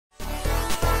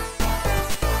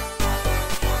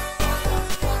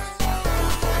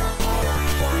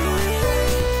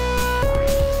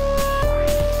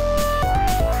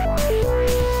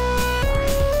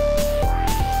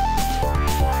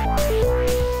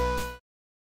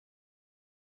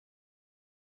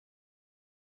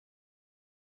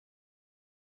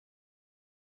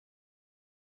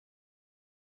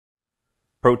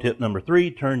Pro tip number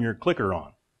 3, turn your clicker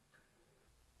on.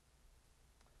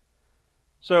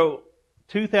 So,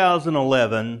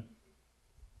 2011,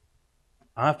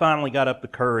 I finally got up the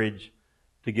courage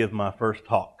to give my first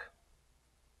talk.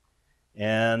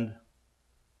 And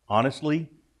honestly,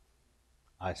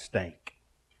 I stank.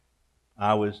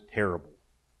 I was terrible.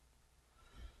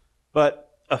 But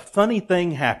a funny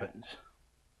thing happened.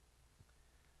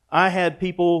 I had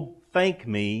people thank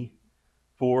me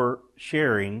for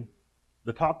sharing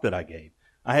the talk that I gave.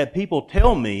 I had people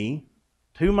tell me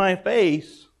to my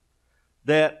face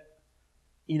that,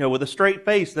 with a straight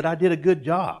face, that I did a good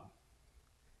job.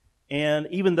 And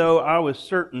even though I was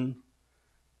certain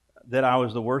that I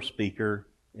was the worst speaker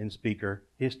in speaker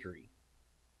history.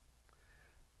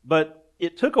 But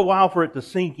it took a while for it to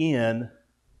sink in,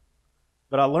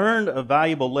 but I learned a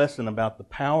valuable lesson about the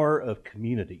power of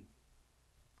community.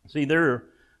 See, there are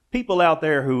people out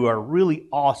there who are really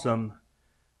awesome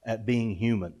at being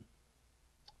human.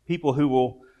 People who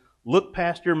will look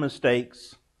past your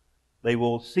mistakes. They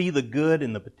will see the good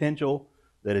and the potential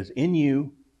that is in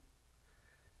you,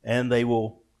 and they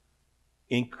will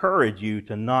encourage you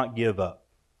to not give up.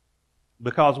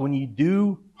 Because when you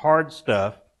do hard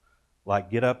stuff, like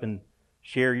get up and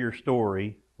share your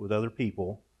story with other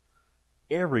people,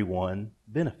 everyone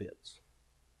benefits.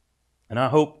 And I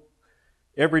hope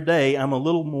every day I'm a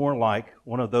little more like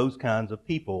one of those kinds of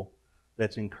people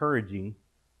that's encouraging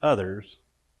others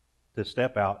to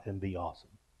step out and be awesome.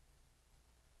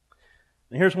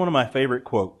 And here's one of my favorite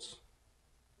quotes.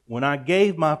 When I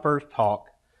gave my first talk,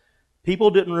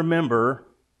 people didn't remember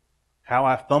how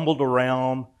I fumbled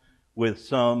around with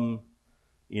some,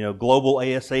 global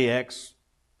ASAX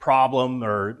problem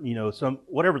or, some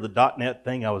whatever the .NET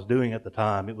thing I was doing at the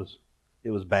time. It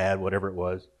was bad, whatever it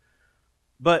was.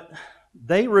 But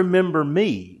they remember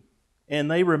me, and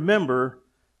they remember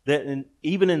that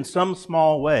even in some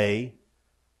small way,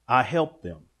 I helped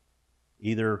them,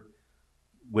 either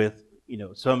with,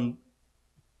 some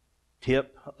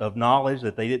tip of knowledge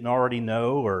that they didn't already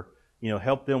know, or,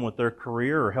 help them with their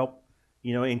career, or help,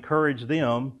 encourage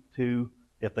them to,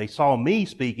 if they saw me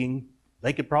speaking,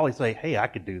 they could probably say, hey, I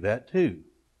could do that too.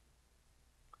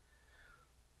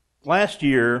 Last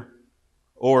year,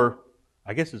 or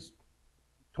I guess it's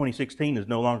 2016 is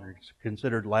no longer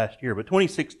considered last year, but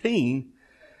 2016,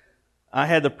 I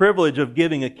had the privilege of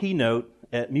giving a keynote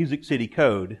at Music City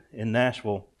Code in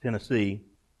Nashville, Tennessee,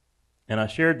 and I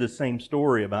shared this same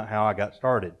story about how I got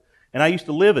started. And I used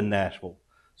to live in Nashville,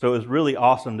 so it was really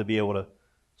awesome to be able to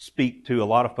speak to a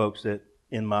lot of folks that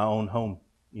in my own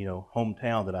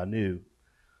hometown that I knew.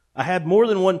 I had more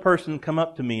than one person come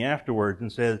up to me afterwards and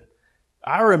said,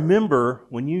 I remember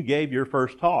when you gave your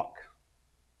first talk.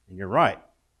 And you're right,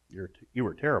 you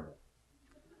were terrible.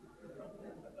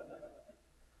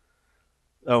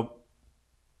 So,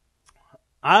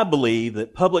 I believe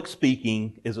that public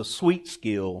speaking is a sweet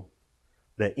skill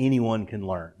that anyone can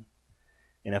learn.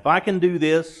 And if I can do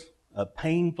this, a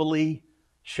painfully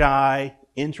shy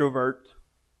introvert,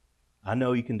 I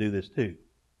know you can do this too.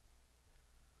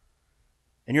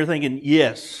 And you're thinking,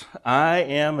 yes, I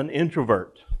am an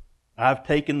introvert. I've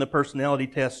taken the personality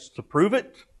tests to prove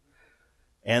it.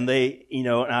 And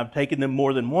I've taken them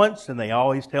more than once, and they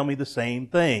always tell me the same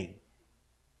thing.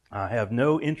 I have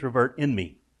no introvert in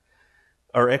me,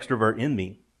 or extrovert in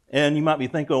me. And you might be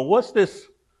thinking, well, what's this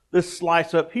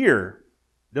slice up here?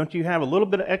 Don't you have a little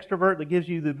bit of extrovert that gives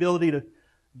you the ability to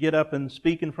get up and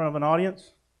speak in front of an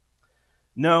audience?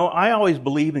 No, I always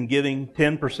believe in giving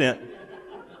 10%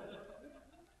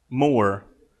 more,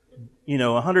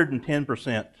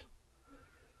 110%.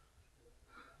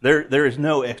 There is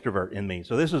no extrovert in me.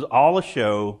 So this is all a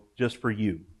show just for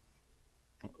you.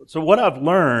 So what I've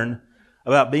learned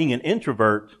about being an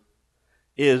introvert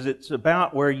is it's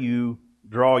about where you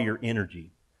draw your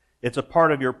energy. It's a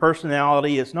part of your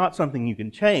personality. It's not something you can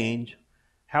change.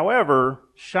 However,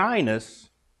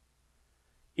 shyness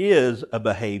is a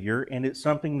behavior, and it's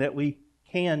something that we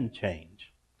can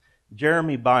change.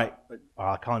 Jeremy Bites,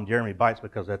 I call him Jeremy Bites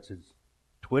because that's his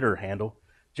Twitter handle.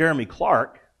 Jeremy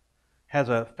Clark has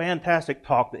a fantastic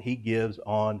talk that he gives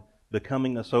on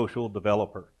becoming a social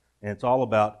developer. And it's all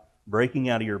about breaking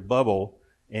out of your bubble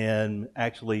and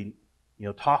actually,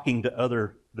 talking to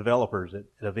other developers at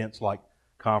events like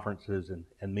conferences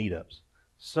and meetups.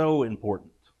 So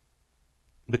important.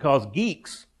 Because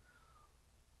geeks,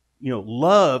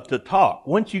 love to talk.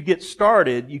 Once you get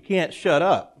started, you can't shut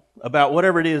up about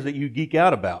whatever it is that you geek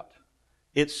out about.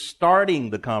 It's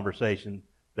starting the conversation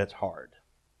that's hard.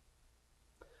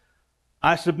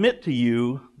 I submit to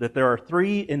you that there are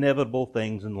 3 inevitable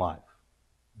things in life: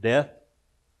 death,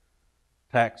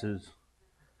 taxes,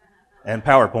 and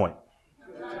PowerPoint.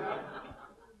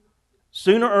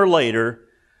 Sooner or later,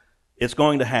 it's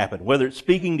going to happen. Whether it's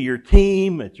speaking to your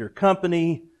team, at your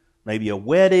company, maybe a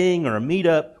wedding or a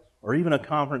meetup, or even a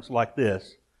conference like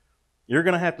this, you're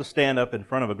going to have to stand up in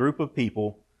front of a group of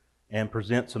people and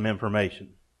present some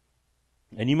information.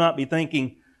 And you might be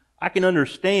thinking, I can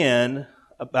understand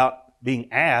about being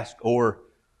asked or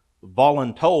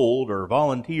voluntold or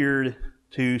volunteered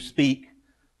to speak,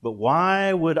 but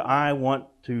why would I want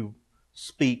to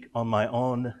speak on my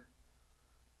own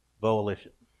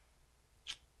volition?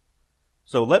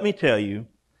 So let me tell you,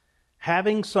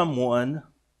 having someone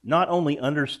not only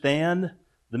understand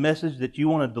the message that you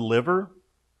want to deliver,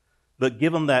 but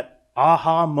give them that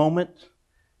aha moment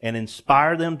and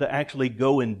inspire them to actually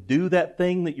go and do that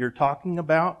thing that you're talking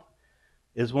about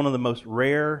is one of the most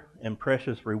rare and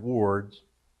precious rewards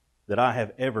that I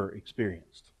have ever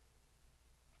experienced.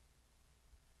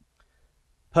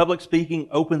 Public speaking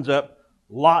opens up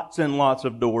lots and lots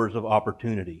of doors of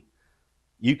opportunity.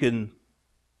 You can,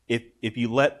 if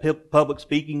you let public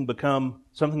speaking become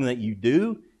something that you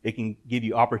do, it can give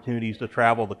you opportunities to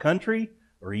travel the country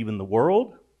or even the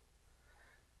world,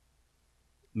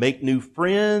 make new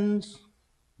friends,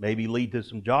 maybe lead to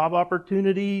some job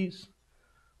opportunities,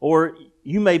 or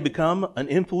you may become an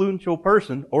influential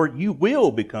person, or you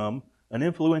will become an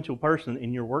influential person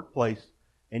in your workplace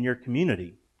and your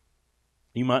community.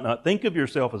 You might not think of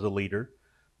yourself as a leader,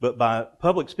 but by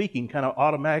public speaking kind of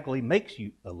automatically makes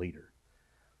you a leader.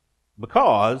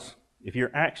 Because if your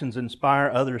actions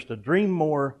inspire others to dream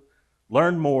more,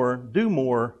 learn more, do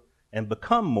more, and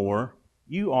become more,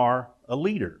 you are a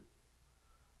leader.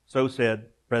 So said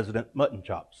President Mutton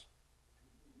Chops.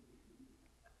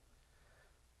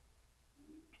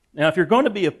 Now, if you're going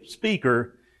to be a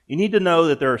speaker, you need to know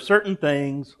that there are certain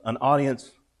things an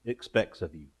audience expects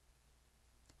of you.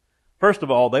 First of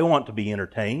all, they want to be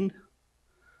entertained.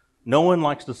 No one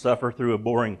likes to suffer through a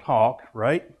boring talk,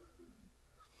 right?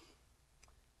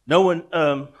 No one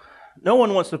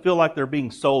wants to feel like they're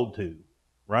being sold to,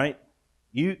 right?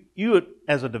 You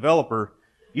as a developer,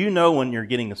 you know when you're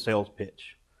getting a sales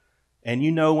pitch. And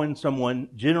you know when someone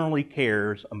generally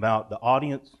cares about the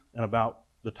audience and about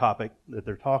the topic that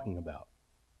they're talking about.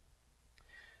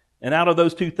 And out of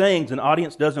those two things, an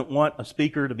audience doesn't want a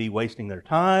speaker to be wasting their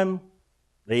time.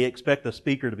 They expect the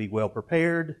speaker to be well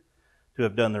prepared, to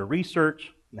have done their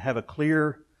research, and have a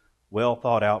clear, well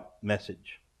thought out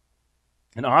message.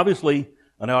 And obviously,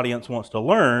 an audience wants to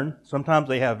learn. Sometimes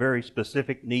they have very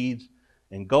specific needs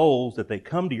and goals that they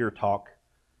come to your talk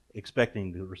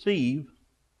expecting to receive.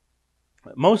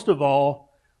 But most of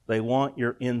all, they want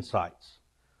your insights.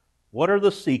 What are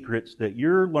the secrets that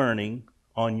you're learning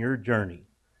on your journey?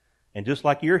 And just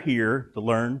like you're here to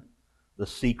learn the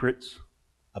secrets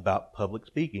about public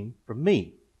speaking from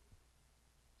me.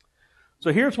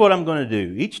 So here's what I'm going to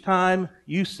do. Each time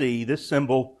you see this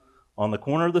symbol on the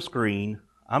corner of the screen,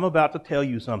 I'm about to tell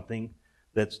you something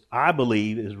that I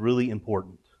believe is really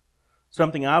important.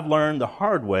 Something I've learned the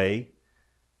hard way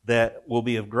that will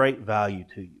be of great value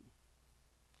to you.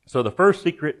 So the first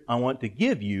secret I want to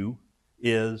give you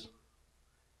is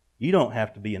you don't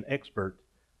have to be an expert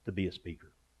to be a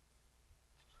speaker.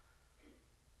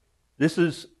 This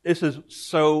is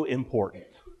so important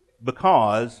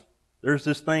because there's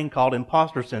this thing called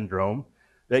imposter syndrome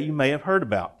that you may have heard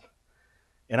about.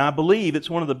 And I believe it's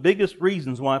one of the biggest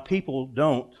reasons why people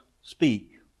don't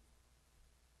speak.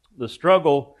 The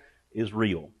struggle is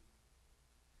real.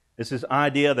 It's this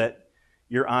idea that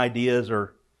your ideas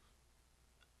or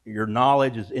your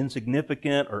knowledge is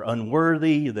insignificant or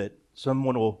unworthy, that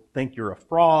someone will think you're a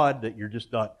fraud, that you're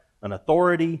just not an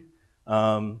authority.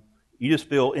 You just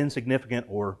feel insignificant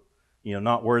or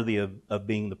not worthy of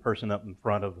being the person up in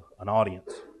front of an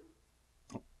audience.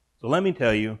 So let me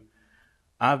tell you,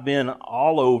 I've been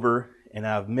all over and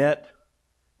I've met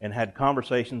and had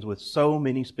conversations with so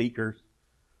many speakers.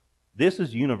 This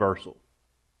is universal.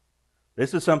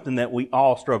 This is something that we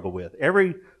all struggle with.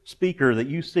 Every speaker that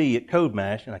you see at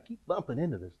CodeMash, and I keep bumping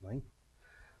into this thing,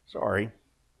 sorry,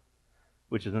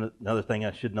 which is another thing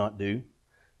I should not do.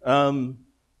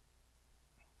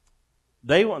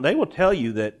 They will tell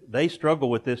you that they struggle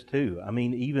with this too. I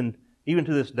mean, even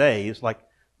to this day, it's like,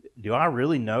 do I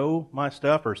really know my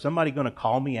stuff, or is somebody going to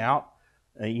call me out?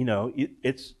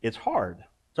 It's hard.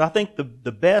 So I think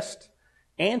the best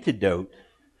antidote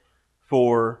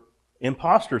for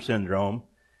imposter syndrome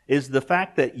is the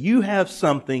fact that you have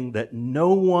something that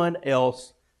no one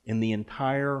else in the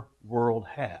entire world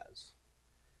has,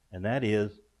 and that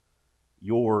is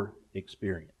your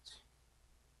experience.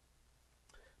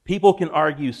 People can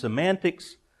argue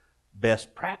semantics,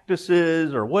 best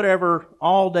practices, or whatever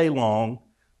all day long,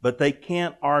 but they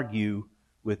can't argue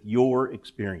with your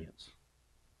experience.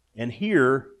 And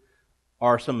here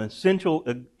are some essential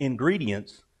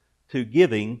ingredients to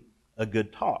giving a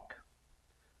good talk.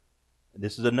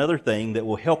 This is another thing that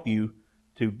will help you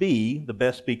to be the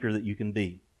best speaker that you can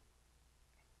be.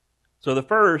 So the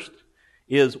first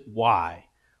is why.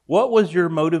 What was your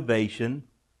motivation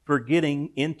for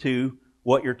getting into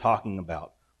what you're talking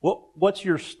about? What's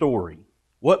your story?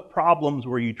 What problems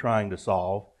were you trying to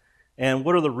solve? And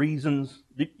what are the reasons?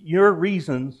 Your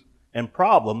reasons and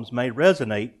problems may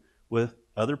resonate with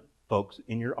other folks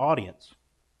in your audience.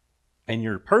 And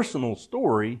your personal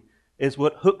story is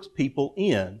what hooks people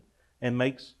in and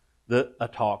makes a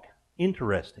talk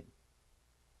interesting.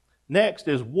 Next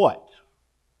is what?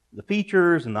 The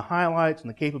features and the highlights and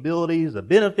the capabilities, the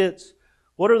benefits.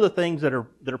 What are the things that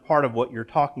are part of what you're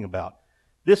talking about?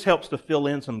 This helps to fill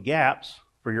in some gaps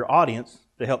for your audience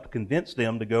to help to convince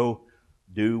them to go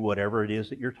do whatever it is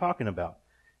that you're talking about.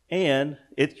 And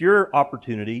it's your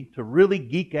opportunity to really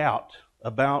geek out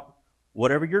about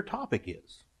whatever your topic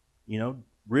is.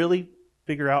 Really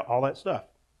figure out all that stuff.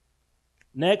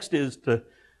 Next is to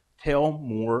tell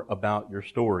more about your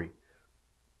story.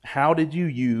 How did you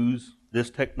use this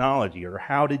technology, or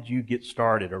how did you get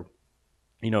started, or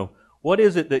what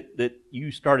is it that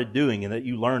you started doing and that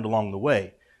you learned along the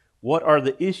way? What are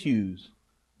the issues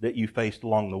that you faced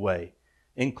along the way,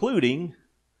 including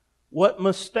what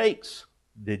mistakes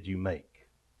did you make?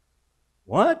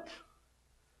 What?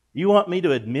 You want me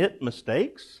to admit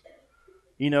mistakes?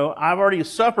 I've already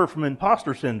suffered from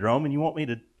imposter syndrome, and you want me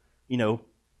to,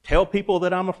 tell people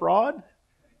that I'm a fraud?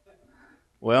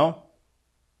 Well,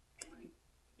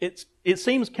 it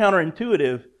seems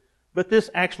counterintuitive, but this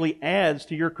actually adds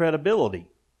to your credibility.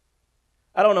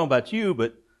 I don't know about you,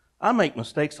 but I make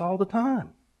mistakes all the time.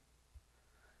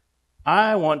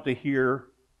 I want to hear,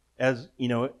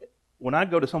 when I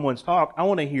go to someone's talk, I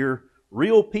want to hear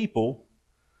real people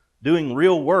doing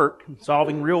real work,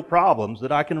 solving real problems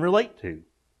that I can relate to.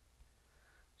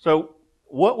 So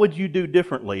what would you do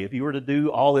differently if you were to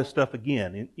do all this stuff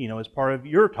again, as part of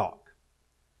your talk?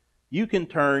 You can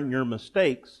turn your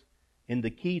mistakes into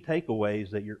key takeaways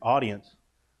that your audience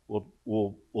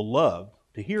will love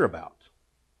to hear about.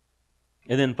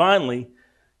 And then finally,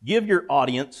 give your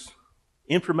audience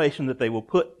information that they will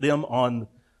put them on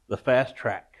the fast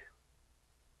track.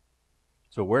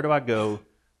 So where do I go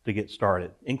to get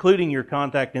started? Including your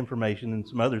contact information and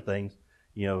some other things,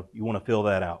 you want to fill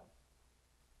that out.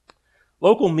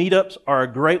 Local meetups are a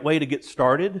great way to get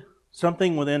started.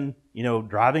 Something within,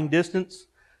 driving distance.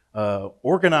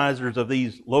 Organizers of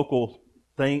these local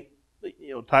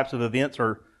types of events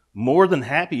are more than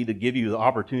happy to give you the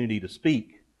opportunity to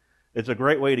speak. It's a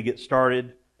great way to get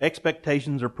started.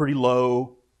 Expectations are pretty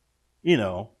low.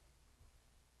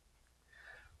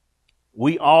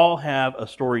 We all have a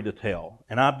story to tell.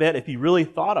 And I bet if you really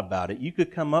thought about it, you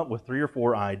could come up with 3 or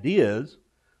 4 ideas,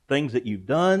 things that you've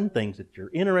done, things that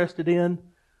you're interested in.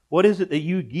 What is it that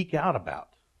you geek out about?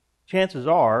 Chances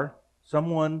are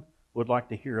someone would like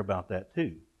to hear about that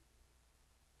too.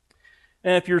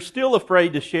 And if you're still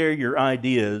afraid to share your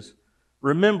ideas,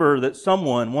 remember that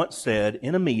someone once said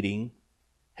in a meeting,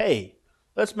 "Hey,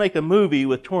 let's make a movie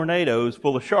with tornadoes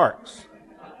full of sharks."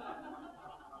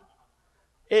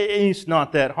 It's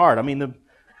not that hard. I mean,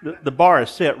 the bar is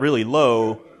set really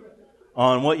low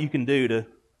on what you can do to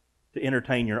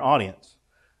entertain your audience.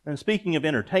 And speaking of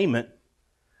entertainment,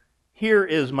 here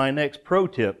is my next pro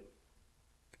tip.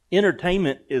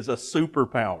 Entertainment is a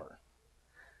superpower.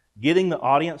 Getting the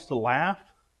audience to laugh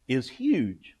is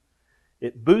huge.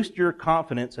 It boosts your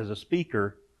confidence as a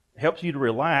speaker, helps you to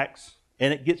relax,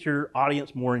 and it gets your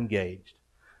audience more engaged.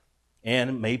 And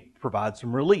it may provide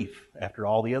some relief after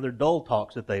all the other dull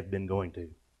talks that they've been going to.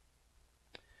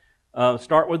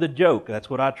 Start with a joke. That's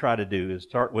what I try to do, is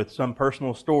start with some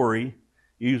personal story,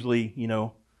 usually,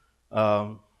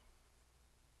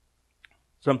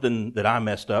 something that I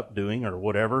messed up doing or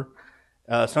whatever,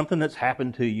 something that's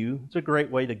happened to you. It's a great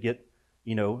way to get,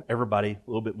 everybody a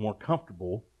little bit more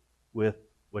comfortable with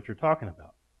what you're talking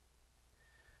about.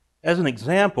 As an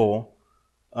example,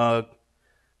 a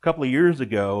couple of years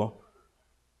ago,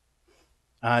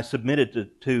 I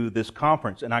submitted to this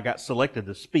conference and I got selected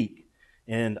to speak.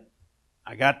 And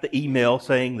I got the email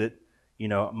saying that,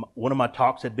 one of my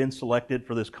talks had been selected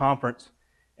for this conference.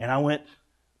 And I went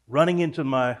running into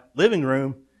my living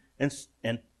room and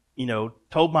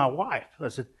told my wife. I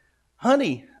said,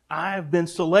 "Honey, I've been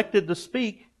selected to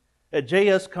speak at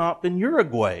JS Conf in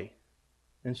Uruguay."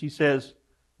 And she says,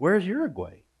 "Where's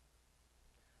Uruguay?"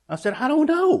 I said, "I don't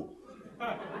know.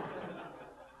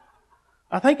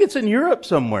 I think it's in Europe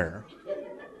somewhere."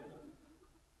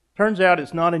 Turns out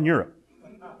it's not in Europe.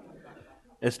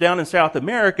 It's down in South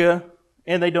America,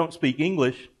 and they don't speak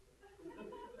English,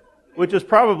 which is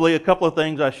probably a couple of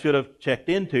things I should have checked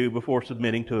into before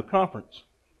submitting to a conference.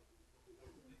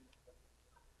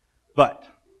 But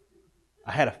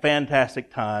I had a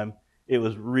fantastic time. It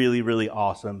was really, really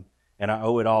awesome, and I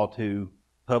owe it all to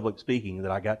public speaking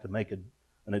that I got to make an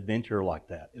adventure like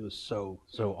that. It was so,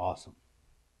 so awesome.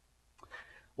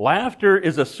 Laughter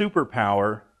is a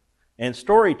superpower, and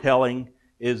storytelling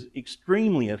is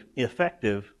extremely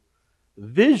effective.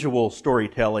 Visual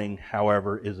storytelling,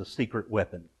 however, is a secret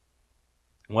weapon.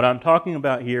 What I'm talking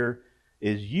about here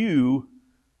is you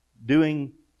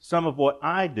doing some of what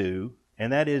I do,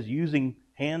 and that is using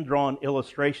hand-drawn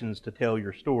illustrations to tell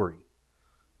your story.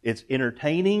 It's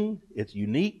entertaining, it's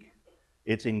unique,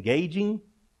 it's engaging.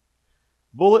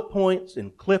 Bullet points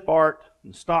and clip art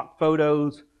and stock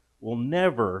photos will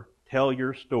never tell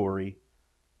your story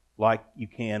like you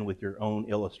can with your own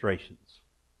illustrations.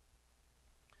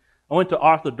 I went to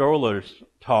Arthur Dorler's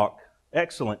talk,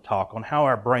 excellent talk, on how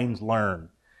our brains learn.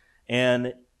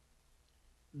 And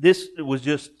this was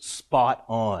just spot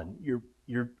on.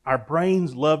 Our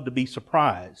brains love to be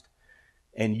surprised.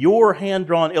 And your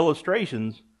hand-drawn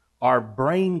illustrations are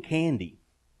brain candy.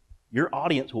 Your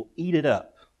audience will eat it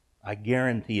up. I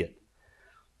guarantee it.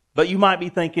 But you might be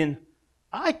thinking,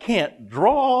 I can't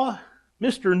draw.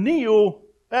 Mr. Neal,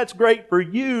 that's great for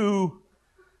you,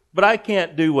 but I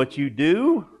can't do what you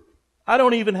do. I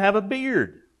don't even have a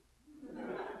beard.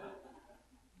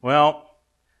 Well,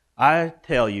 I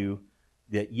tell you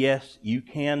that yes, you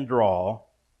can draw,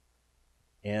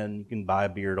 and you can buy a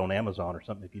beard on Amazon or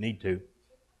something if you need to.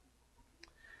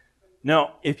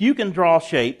 Now, if you can draw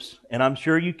shapes, and I'm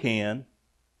sure you can,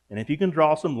 and if you can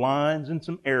draw some lines and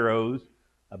some arrows,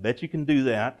 I bet you can do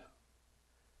that.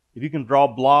 If you can draw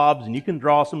blobs and you can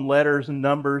draw some letters and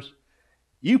numbers,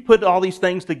 you put all these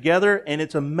things together and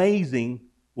it's amazing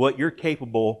what you're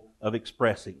capable of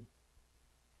expressing.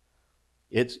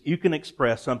 You can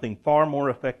express something far more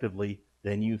effectively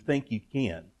than you think you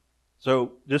can.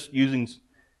 So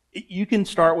you can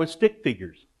start with stick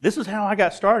figures. This is how I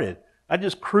got started. I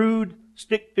just crude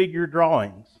stick figure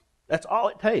drawings. That's all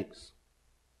it takes.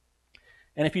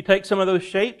 And if you take some of those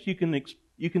shapes, you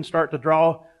can start to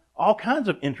draw all kinds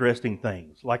of interesting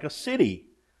things, like a city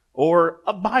or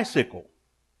a bicycle.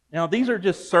 Now, these are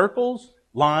just circles,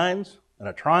 lines, and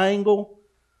a triangle.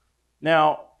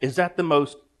 Now, is that the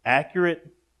most accurate,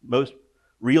 most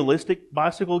realistic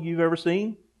bicycle you've ever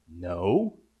seen?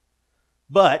 No.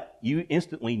 But you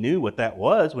instantly knew what that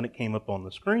was when it came up on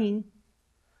the screen.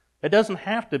 It doesn't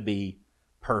have to be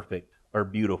perfect or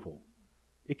beautiful.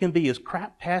 It can be as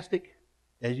craptastic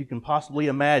as you can possibly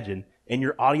imagine, and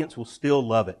your audience will still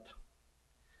love it.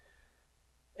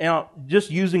 Now,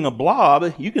 just using a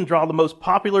blob, you can draw the most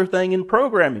popular thing in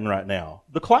programming right now,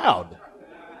 the cloud.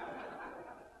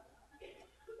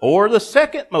 Or the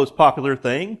second most popular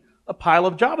thing, a pile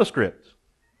of JavaScript.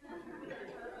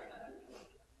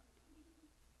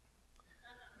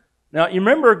 Now, you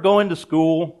remember going to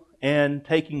school and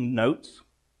taking notes?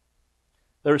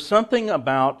 There's something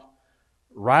about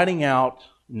writing out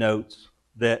notes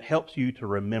that helps you to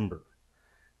remember.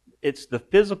 It's the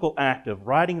physical act of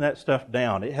writing that stuff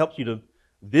down. It helps you to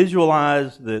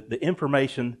visualize the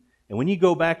information, and when you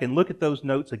go back and look at those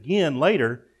notes again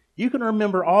later, you can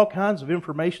remember all kinds of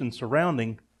information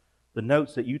surrounding the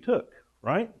notes that you took,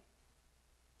 right?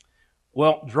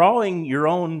 Well, drawing your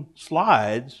own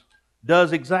slides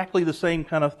does exactly the same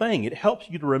kind of thing. It helps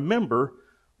you to remember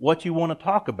what you want to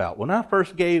talk about. When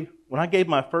I gave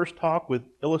my first talk with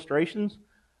illustrations,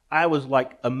 I was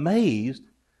like amazed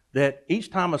that each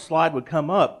time a slide would come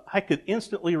up, I could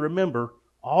instantly remember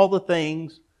all the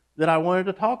things that I wanted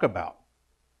to talk about.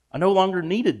 I no longer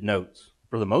needed notes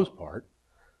for the most part.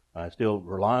 I still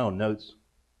rely on notes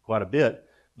quite a bit.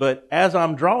 But as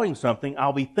I'm drawing something,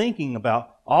 I'll be thinking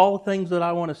about all the things that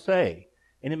I want to say.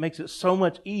 And it makes it so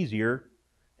much easier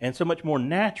and so much more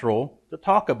natural to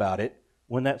talk about it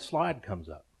when that slide comes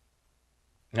up.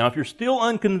 Now, if you're still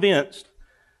unconvinced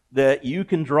that you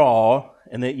can draw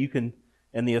and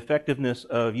the effectiveness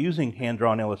of using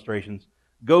hand-drawn illustrations,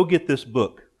 go get this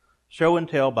book, Show and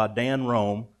Tell by Dan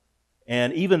Rome.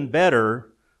 And even better,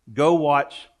 go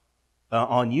watch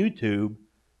on YouTube,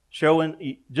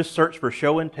 just search for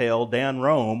Show and Tell Dan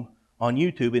Rome on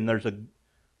YouTube, and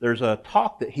there's a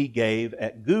talk that he gave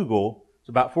at Google. It's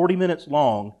about 40 minutes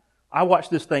long. I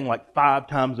watched this thing like 5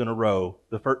 times in a row,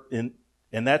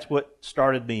 and that's what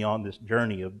started me on this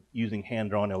journey of using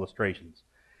hand-drawn illustrations.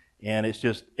 And it's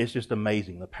just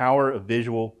amazing. The power of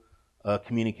visual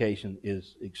communication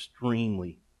is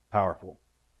extremely powerful.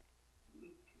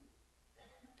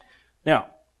 Now,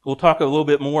 we'll talk a little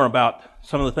bit more about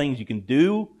some of the things you can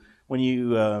do when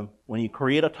you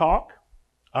create a talk,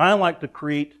 I like to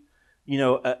create,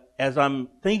 as I'm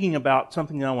thinking about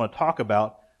something that I want to talk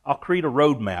about, I'll create a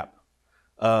roadmap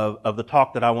of the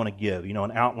talk that I want to give,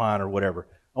 an outline or whatever.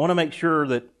 I want to make sure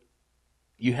that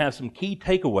you have some key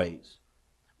takeaways.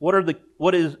 What are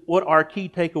key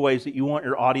takeaways that you want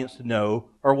your audience to know,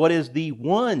 or what is the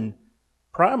one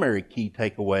primary key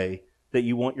takeaway that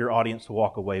you want your audience to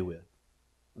walk away with?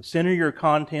 Center your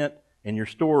content and your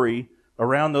story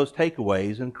around those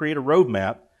takeaways and create a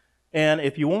roadmap. And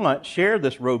if you want, share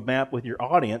this roadmap with your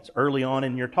audience early on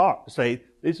in your talk to say,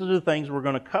 these are the things we're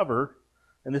going to cover,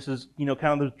 and this is,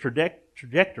 kind of the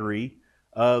trajectory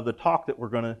of the talk that we're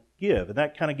going to give. And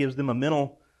that kind of gives them a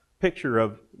mental picture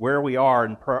of where we are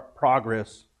in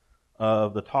progress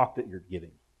of the talk that you're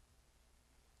giving.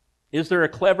 Is there a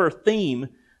clever theme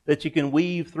that you can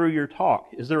weave through your talk?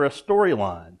 Is there a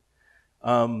storyline?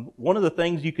 One of the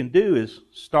things you can do is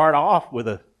start off with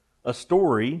a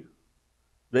story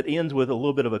that ends with a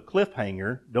little bit of a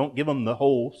cliffhanger. Don't give them the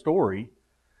whole story.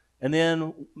 And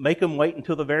then make them wait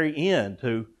until the very end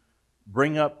to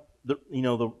bring up the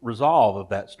resolve of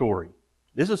that story.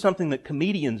 This is something that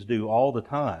comedians do all the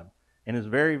time and is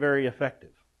very, very effective.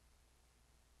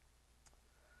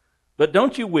 But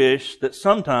don't you wish that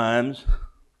sometimes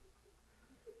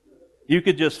you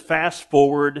could just fast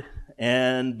forward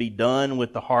and be done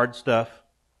with the hard stuff?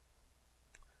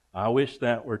 I wish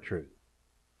that were true.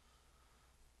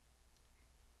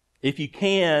 If you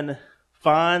can,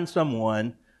 find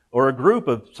someone or a group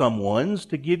of someones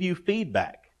to give you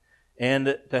feedback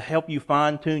and to help you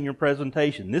fine-tune your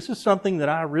presentation. This is something that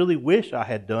I really wish I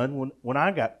had done when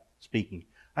I got speaking.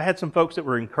 I had some folks that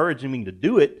were encouraging me to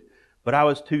do it, but I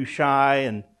was too shy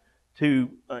and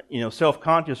too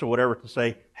self-conscious or whatever to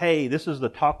say, hey, this is the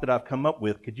talk that I've come up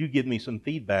with. Could you give me some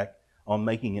feedback on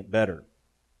making it better?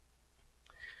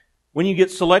 When you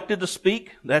get selected to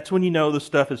speak, that's when you know the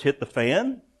stuff has hit the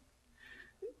fan.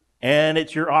 And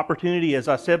it's your opportunity, as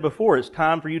I said before, it's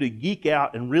time for you to geek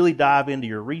out and really dive into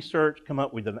your research, come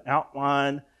up with an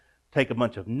outline, take a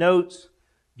bunch of notes,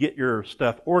 get your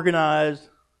stuff organized,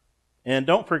 and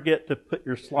don't forget to put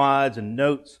your slides and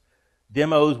notes,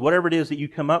 demos, whatever it is that you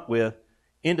come up with,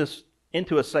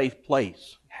 into a safe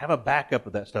place. Have a backup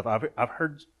of that stuff. I've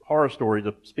heard horror stories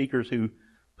of speakers who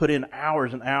put in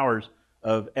hours and hours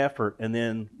of effort and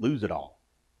then lose it all.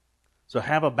 So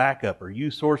have a backup or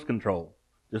use source control,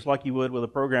 just like you would with a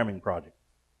programming project.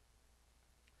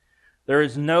 There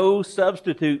is no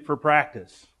substitute for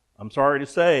practice. I'm sorry to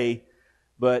say,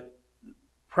 but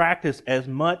practice as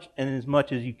much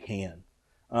as you can.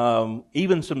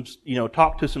 Even some,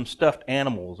 talk to some stuffed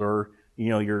animals or,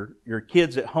 your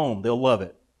kids at home. They'll love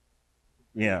it.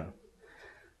 Yeah.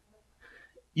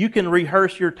 You can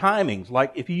rehearse your timings.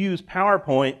 Like if you use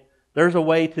PowerPoint, there's a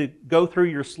way to go through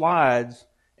your slides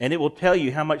and it will tell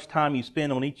you how much time you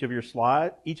spend on each of your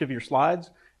slides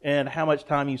and how much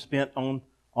time you spent on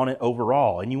it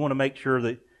overall. And you want to make sure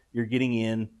that you're getting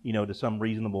in, to some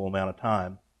reasonable amount of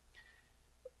time.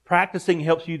 Practicing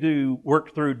helps you to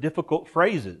work through difficult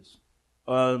phrases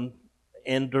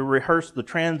and to rehearse the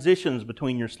transitions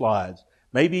between your slides.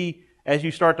 Maybe as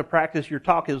you start to practice your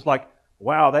talk, it's like,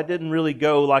 wow, that didn't really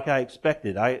go like I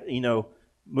expected.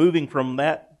 Moving from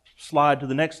that slide to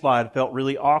the next slide felt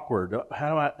really awkward. How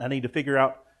do I need to figure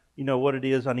out, what it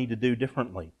is I need to do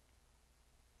differently.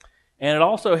 And it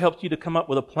also helps you to come up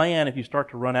with a plan if you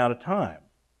start to run out of time,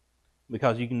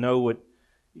 because you can know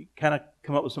you kind of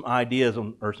come up with some ideas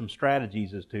or some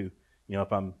strategies as to,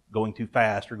 if I'm going too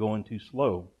fast or going too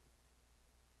slow.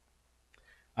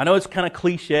 I know it's kind of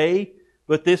cliche,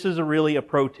 but this is really a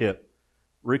pro tip.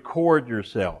 Record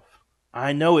yourself.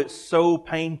 I know it's so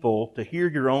painful to hear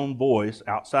your own voice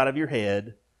outside of your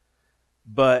head,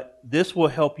 but this will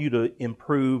help you to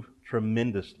improve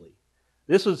tremendously.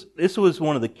 This was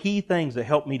one of the key things that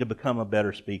helped me to become a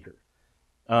better speaker.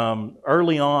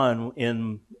 Early on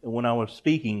when I was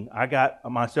speaking, I got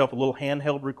myself a little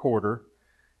handheld recorder,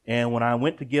 and when I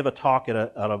went to give a talk at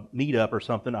a meetup or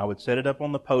something, I would set it up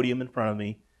on the podium in front of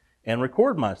me and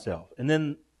record myself. And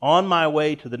then on my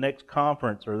way to the next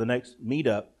conference or the next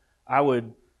meetup, I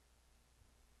would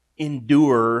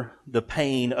endure the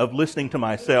pain of listening to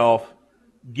myself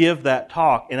give that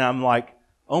talk. And I'm like,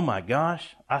 oh my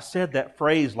gosh, I said that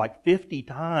phrase like 50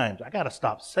 times. I got to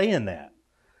stop saying that.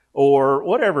 Or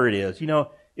whatever it is.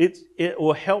 It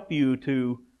will help you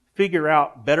to figure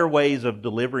out better ways of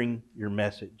delivering your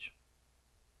message.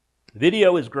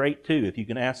 Video is great too. If you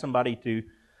can ask somebody to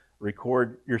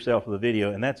record yourself with a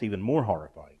video, and that's even more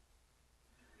horrifying.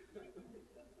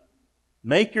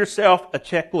 Make yourself a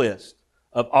checklist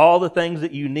of all the things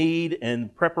that you need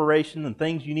and preparation and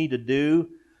things you need to do.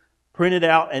 print it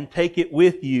out and take it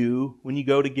with you when you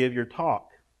go to give your talk.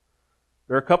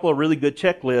 There are a couple of really good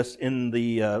checklists in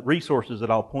the resources that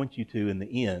I'll point you to in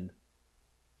the end.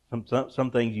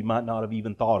 Some things you might not have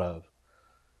even thought of,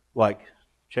 like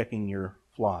checking your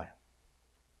fly.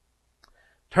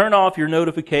 Turn off your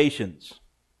notifications.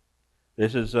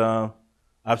 This is,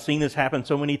 I've seen this happen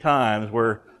so many times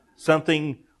where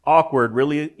something awkward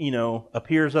really,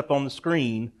 appears up on the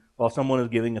screen while someone is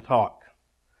giving a talk.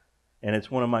 And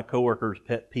it's one of my coworkers'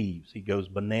 pet peeves. He goes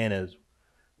bananas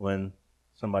when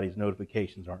somebody's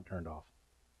notifications aren't turned off.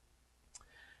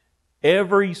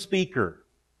 Every speaker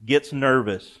gets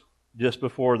nervous just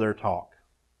before their talk.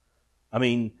 I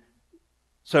mean,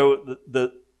 so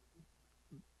the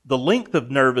length of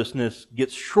nervousness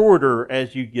gets shorter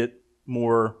as you get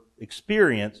more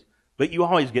experience, but you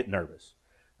always get nervous.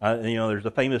 There's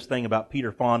a famous thing about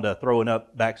Peter Fonda throwing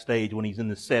up backstage when he's in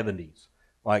the 70s.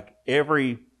 Like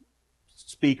every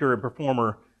speaker and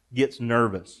performer gets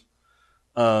nervous.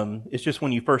 It's just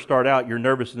when you first start out, your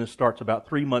nervousness starts about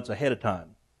 3 months ahead of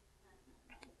time.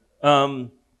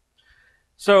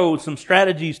 So some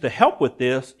strategies to help with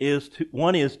this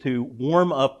one is to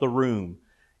warm up the room.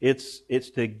 It's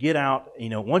to get out,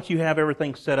 once you have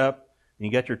everything set up and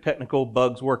you got your technical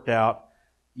bugs worked out,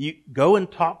 you go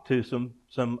and talk to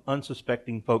some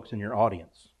unsuspecting folks in your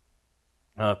audience.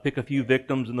 Pick a few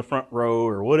victims in the front row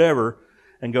or whatever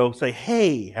and go say,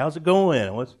 hey, how's it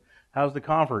going? How's the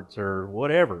conference or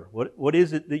whatever? What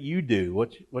is it that you do?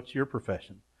 What's your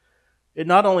profession? It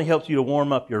not only helps you to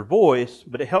warm up your voice,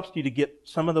 but it helps you to get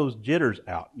some of those jitters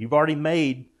out. You've already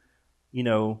made,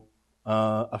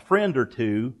 a friend or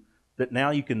two that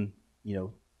now you can,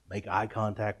 make eye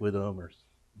contact with them or,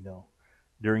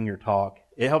 during your talk.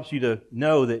 It helps you to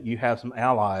know that you have some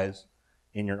allies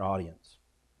in your audience.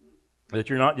 That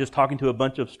you're not just talking to a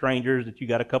bunch of strangers, that you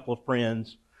got a couple of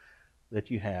friends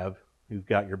that you have who've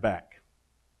got your back.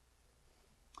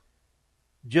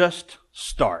 Just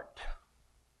start.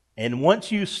 And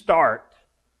once you start,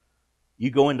 you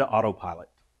go into autopilot.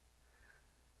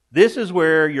 This is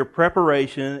where your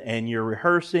preparation and your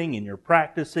rehearsing and your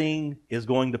practicing is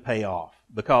going to pay off.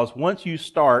 Because once you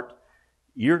start,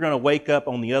 you're going to wake up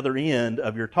on the other end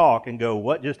of your talk and go,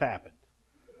 what just happened?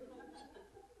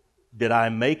 Did I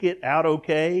make it out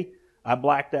okay? I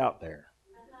blacked out there.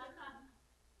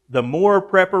 The more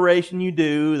preparation you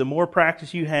do, the more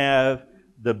practice you have,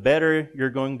 the better you're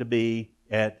going to be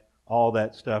at all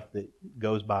that stuff that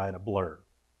goes by in a blur.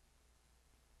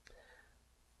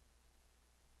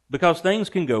 Because things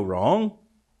can go wrong.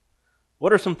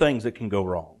 What are some things that can go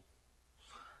wrong?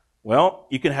 Well,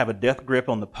 you can have a death grip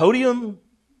on the podium,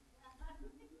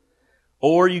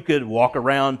 or you could walk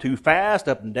around too fast,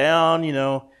 up and down,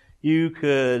 You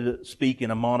could speak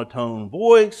in a monotone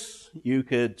voice. You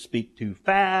could speak too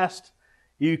fast.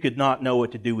 You could not know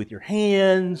what to do with your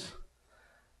hands.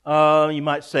 You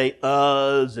might say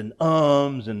uhs and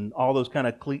ums and all those kind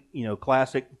of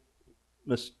classic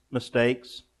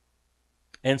mistakes.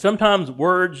 And sometimes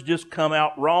words just come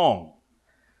out wrong,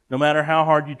 no matter how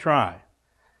hard you try.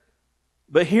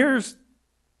 But here's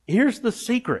the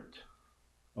secret,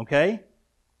 okay?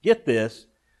 Get this.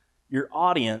 Your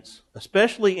audience,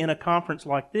 especially in a conference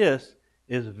like this,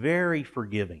 is very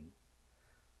forgiving.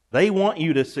 They want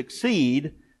you to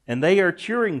succeed, and they are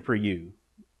cheering for you.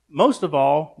 Most of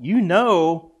all,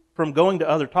 from going to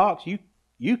other talks,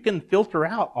 you can filter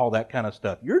out all that kind of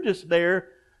stuff. You're just there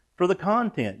for the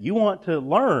content. You want to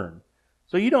learn.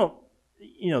 So you don't,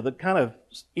 the kind of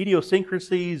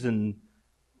idiosyncrasies and,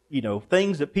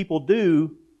 things that people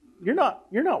do, you're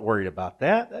not worried about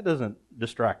that. That doesn't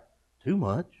distract too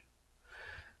much.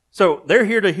 So they're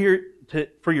here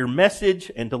for your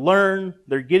message and to learn.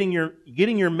 They're getting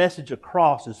your message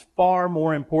across is far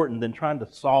more important than trying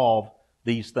to solve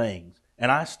these things.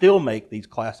 And I still make these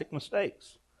classic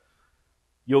mistakes.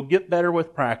 You'll get better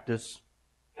with practice,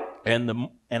 and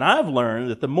I've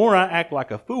learned that the more I act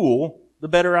like a fool, the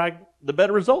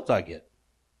better results I get.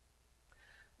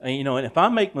 And, and if I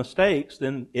make mistakes,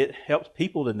 then it helps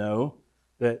people to know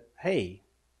that, hey,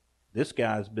 this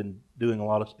guy's been doing a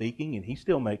lot of speaking and he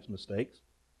still makes mistakes.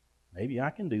 Maybe I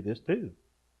can do this too.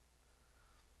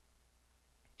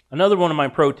 Another one of my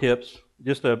pro tips,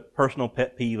 just a personal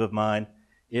pet peeve of mine,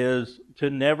 is to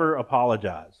never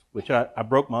apologize, which I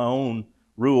broke my own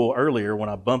rule earlier when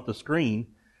I bumped the screen.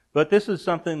 But this is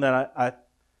something that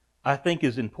I think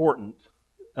is important.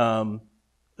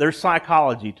 There's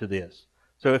psychology to this.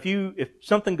 So if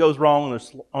something goes wrong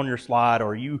on your slide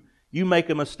or you make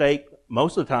a mistake,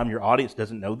 most of the time your audience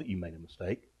doesn't know that you made a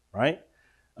mistake, right?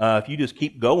 If you just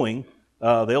keep going,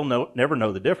 they'll never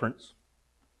know the difference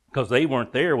because they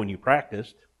weren't there when you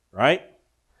practiced, right?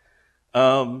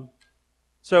 So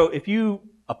if you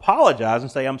apologize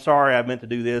and say, I'm sorry, I meant to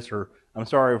do this, or I'm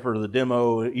sorry for the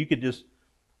demo, you could just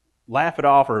laugh it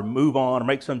off or move on or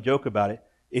make some joke about it.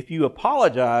 If you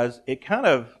apologize, it kind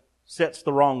of sets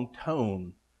the wrong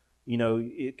tone.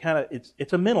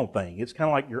 It's a mental thing. It's kind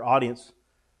of like your audience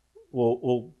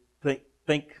will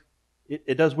think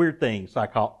it does weird things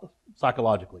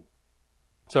psychologically.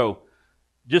 So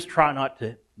just try not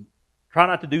to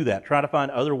do that. Try to find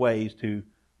other ways to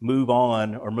move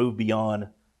on or move beyond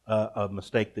a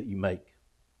mistake that you make.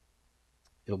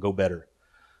 It'll go better.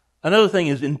 Another thing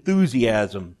is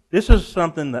enthusiasm. This is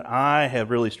something that I have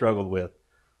really struggled with.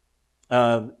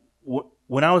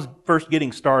 When I was first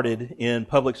getting started in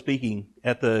public speaking,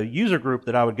 at the user group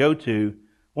that I would go to,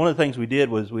 one of the things we did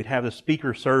was we'd have a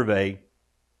speaker survey,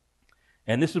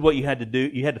 and this is what you had to do.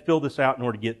 You had to fill this out in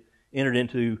order to get entered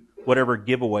into whatever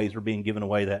giveaways were being given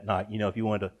away that night. If you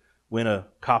wanted to win a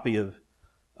copy of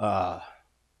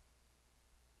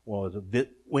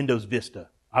Windows Vista.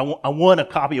 I won a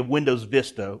copy of Windows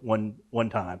Vista one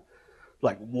time.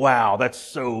 Like, wow, that's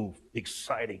so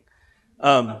exciting.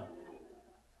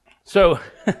 So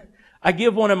I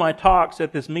give one of my talks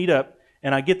at this meetup,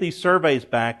 and I get these surveys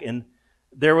back, and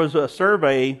there was a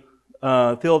survey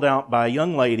filled out by a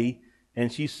young lady,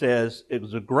 and she says, it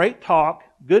was a great talk,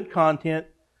 good content,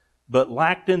 but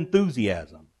lacked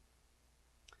enthusiasm.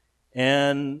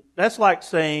 And that's like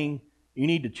saying you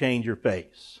need to change your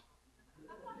face.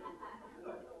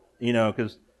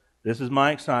 Because this is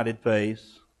my excited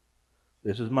face.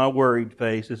 This is my worried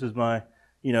face. This is my,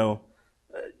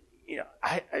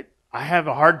 I have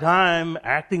a hard time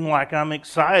acting like I'm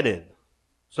excited.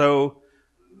 So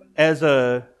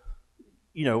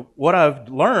what I've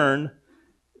learned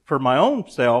for my own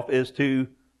self is to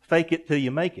fake it till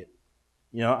you make it.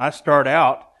 I start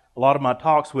out a lot of my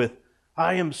talks with,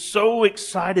 I am so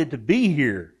excited to be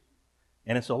here.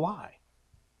 And it's a lie.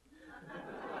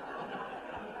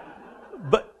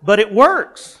 But it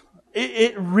works.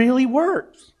 It really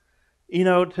works.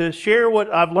 To share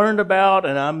what I've learned about,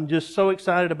 and I'm just so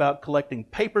excited about collecting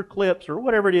paper clips or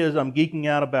whatever it is I'm geeking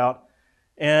out about,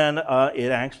 and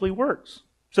it actually works.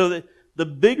 So the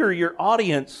bigger your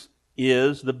audience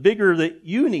is, the bigger that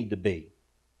you need to be.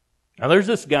 Now, there's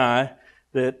this guy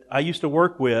that I used to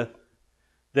work with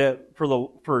that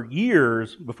for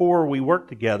years before we worked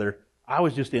together, I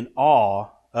was just in awe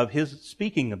of his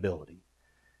speaking ability.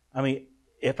 I mean,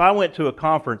 if I went to a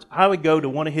conference, I would go to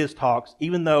one of his talks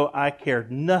even though I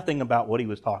cared nothing about what he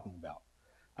was talking about.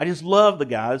 I just loved the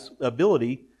guy's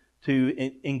ability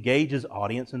to engage his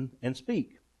audience and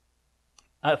speak.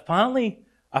 I finally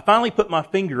put my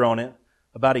finger on it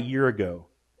about a year ago.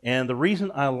 And the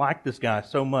reason I like this guy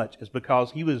so much is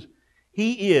because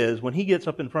he is, when he gets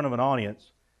up in front of an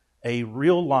audience, a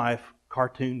real-life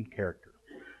cartoon character.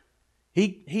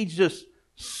 He's just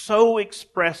so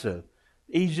expressive.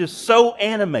 He's just so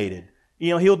animated.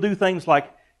 He'll do things like,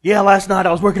 last night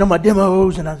I was working on my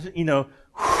demos, and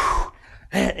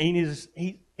and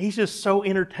he's just so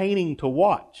entertaining to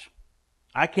watch.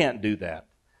 I can't do that.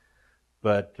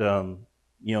 But,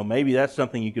 maybe that's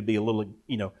something you could be a little,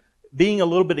 being a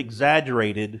little bit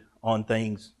exaggerated on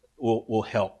things will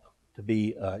help to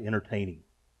be entertaining.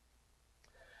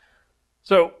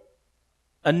 So,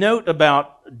 a note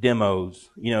about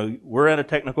demos. We're at a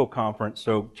technical conference,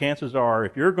 so chances are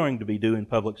if you're going to be doing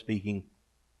public speaking,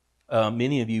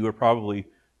 many of you are probably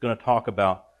going to talk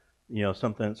about,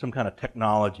 some kind of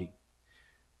technology.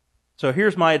 So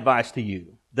here's my advice to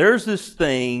you. There's this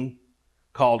thing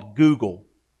called Google,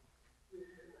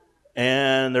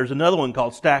 and there's another one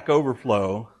called Stack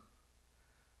Overflow.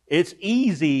 It's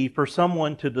easy for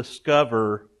someone to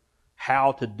discover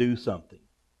how to do something,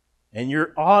 and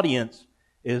your audience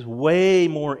is way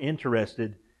more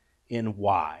interested in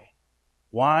why.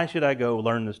 Why should I go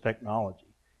learn this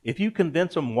technology? If you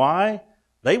convince them why,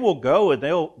 they will go and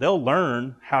they'll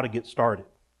learn how to get started.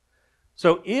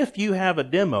 So if you have a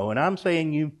demo, and I'm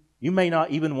saying you may not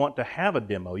even want to have a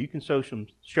demo, you can show some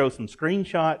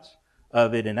screenshots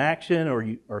of it in action,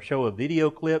 or show a video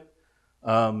clip.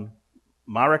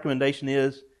 My recommendation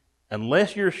is,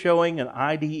 unless you're showing an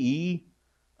IDE,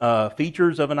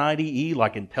 features of an IDE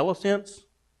like IntelliSense,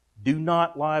 do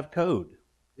not live code.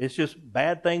 It's just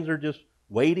bad things are just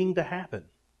waiting to happen.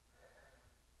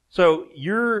 So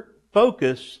your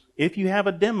focus, if you have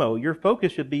a demo, your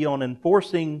focus should be on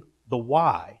enforcing the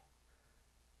why.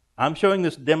 I'm showing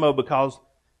this demo because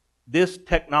this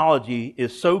technology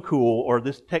is so cool, or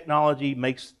this technology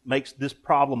makes this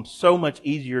problem so much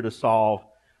easier to solve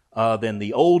than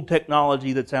the old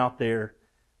technology that's out there.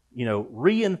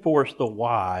 Reinforce the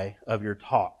why of your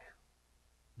talk.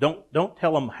 Don't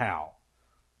tell them how.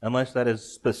 unless that is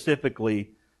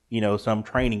specifically, some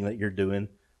training that you're doing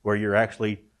where you're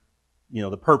actually,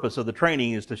 the purpose of the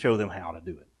training is to show them how to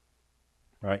do it,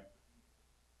 right?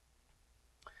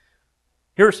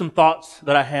 Here are some thoughts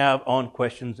that I have on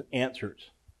questions and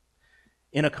answers.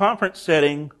 In a conference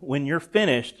setting, when you're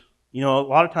finished, a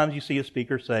lot of times you see a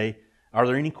speaker say, "Are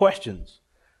there any questions?"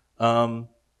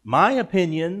 My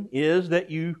opinion is that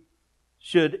you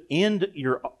should end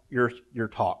your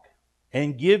talk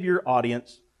and give your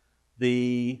audience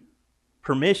the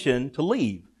permission to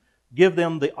leave. Give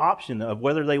them the option of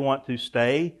whether they want to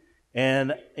stay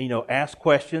and ask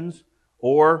questions,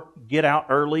 or get out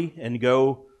early and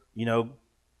go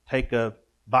take a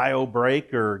bio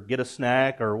break or get a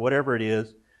snack or whatever it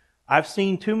is. I've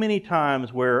seen too many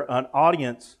times where an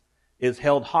audience is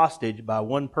held hostage by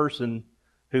one person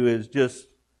who is just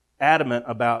adamant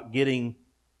about getting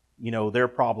their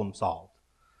problem solved,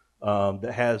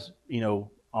 that has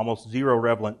almost zero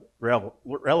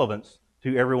relevance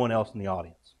to everyone else in the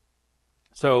audience.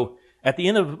 So at the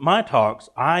end of my talks,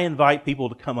 I invite people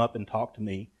to come up and talk to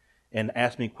me and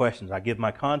ask me questions. I give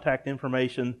my contact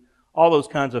information, all those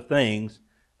kinds of things,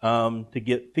 to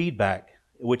get feedback,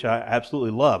 which I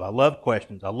absolutely love. I love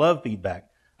questions. I love feedback.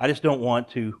 I just don't want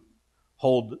to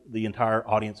hold the entire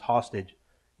audience hostage,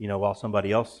 while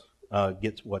somebody else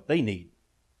gets what they need.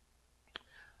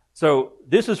 So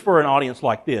this is for an audience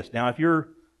like this. Now, if you're,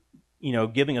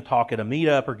 giving a talk at a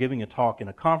meetup or giving a talk in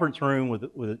a conference room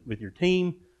with your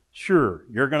team, sure,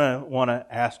 you're going to want to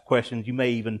ask questions. You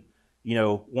may even,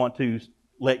 want to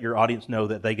let your audience know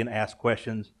that they can ask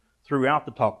questions throughout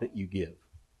the talk that you give.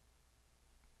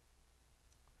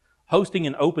 Hosting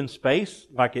an open space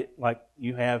like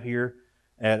you have here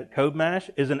at CodeMash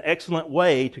is an excellent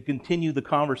way to continue the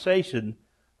conversation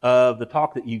of the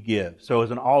talk that you give. So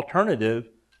as an alternative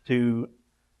to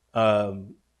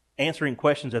answering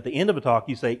questions at the end of a talk,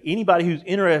 you say, anybody who's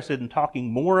interested in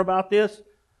talking more about this,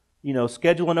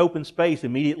 schedule an open space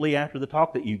immediately after the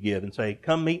talk that you give and say,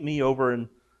 come meet me over in,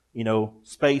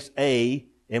 space A,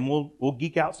 and we'll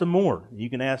geek out some more. You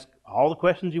can ask all the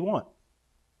questions you want.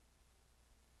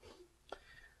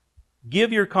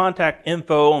 Give your contact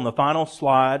info on the final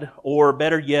slide, or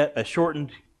better yet, a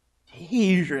shortened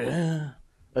URL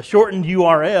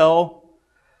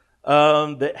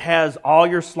that has all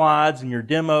your slides and your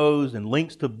demos and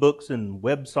links to books and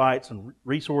websites and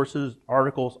resources,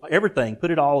 articles, everything.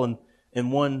 Put it all in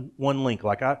one link.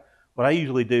 What I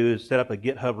usually do is set up a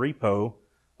GitHub repo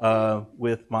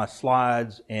with my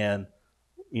slides and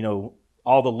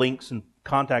all the links and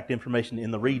contact information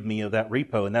in the README of that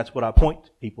repo, and that's what I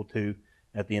point people to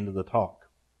at the end of the talk.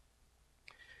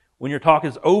 When your talk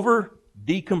is over,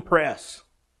 decompress.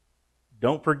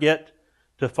 Don't forget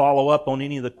to follow up on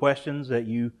any of the questions that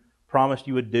you promised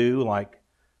you would do, like,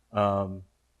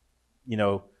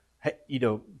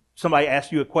 somebody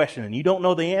asks you a question and you don't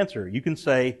know the answer. You can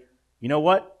say, you know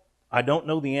what? I don't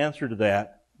know the answer to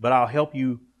that, but I'll help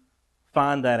you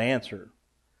find that answer.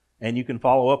 And you can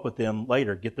follow up with them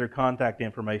later, get their contact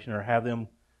information, or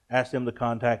ask them to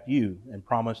contact you and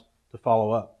promise to follow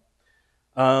up.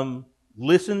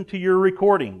 Listen to your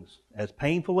recordings, as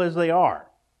painful as they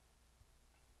are.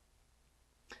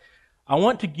 I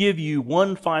want to give you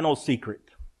one final secret,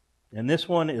 and this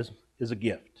one is a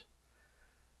gift.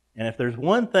 And if there's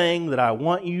one thing that I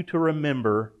want you to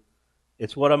remember,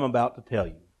 it's what I'm about to tell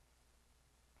you.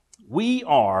 We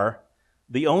are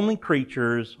the only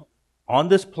creatures on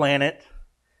this planet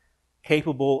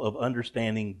capable of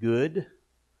understanding good,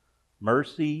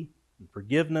 mercy, and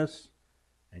forgiveness,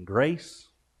 and grace.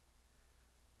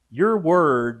 Your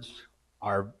words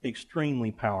are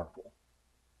extremely powerful.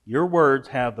 Your words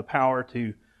have the power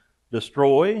to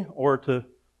destroy or to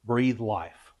breathe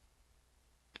life.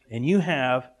 And you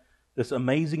have this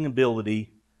amazing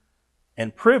ability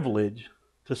and privilege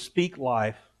to speak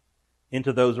life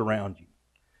into those around you.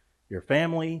 Your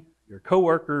family, your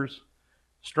coworkers,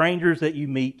 strangers that you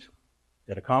meet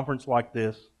at a conference like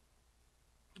this.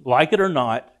 Like it or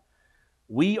not,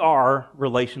 we are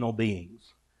relational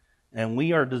beings, and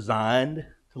we are designed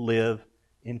to live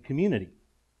in community.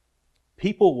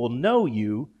 People will know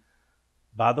you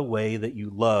by the way that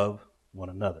you love one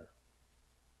another.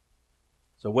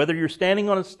 So whether you're standing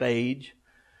on a stage,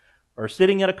 or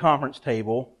sitting at a conference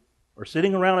table, or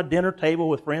sitting around a dinner table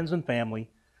with friends and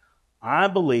family, I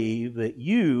believe that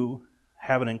you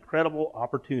have an incredible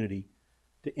opportunity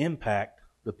to impact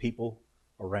the people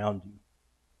around you.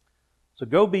 So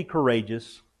go be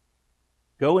courageous.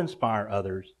 Go inspire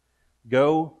others.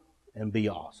 Go and be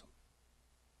awesome.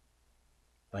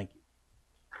 Thank you.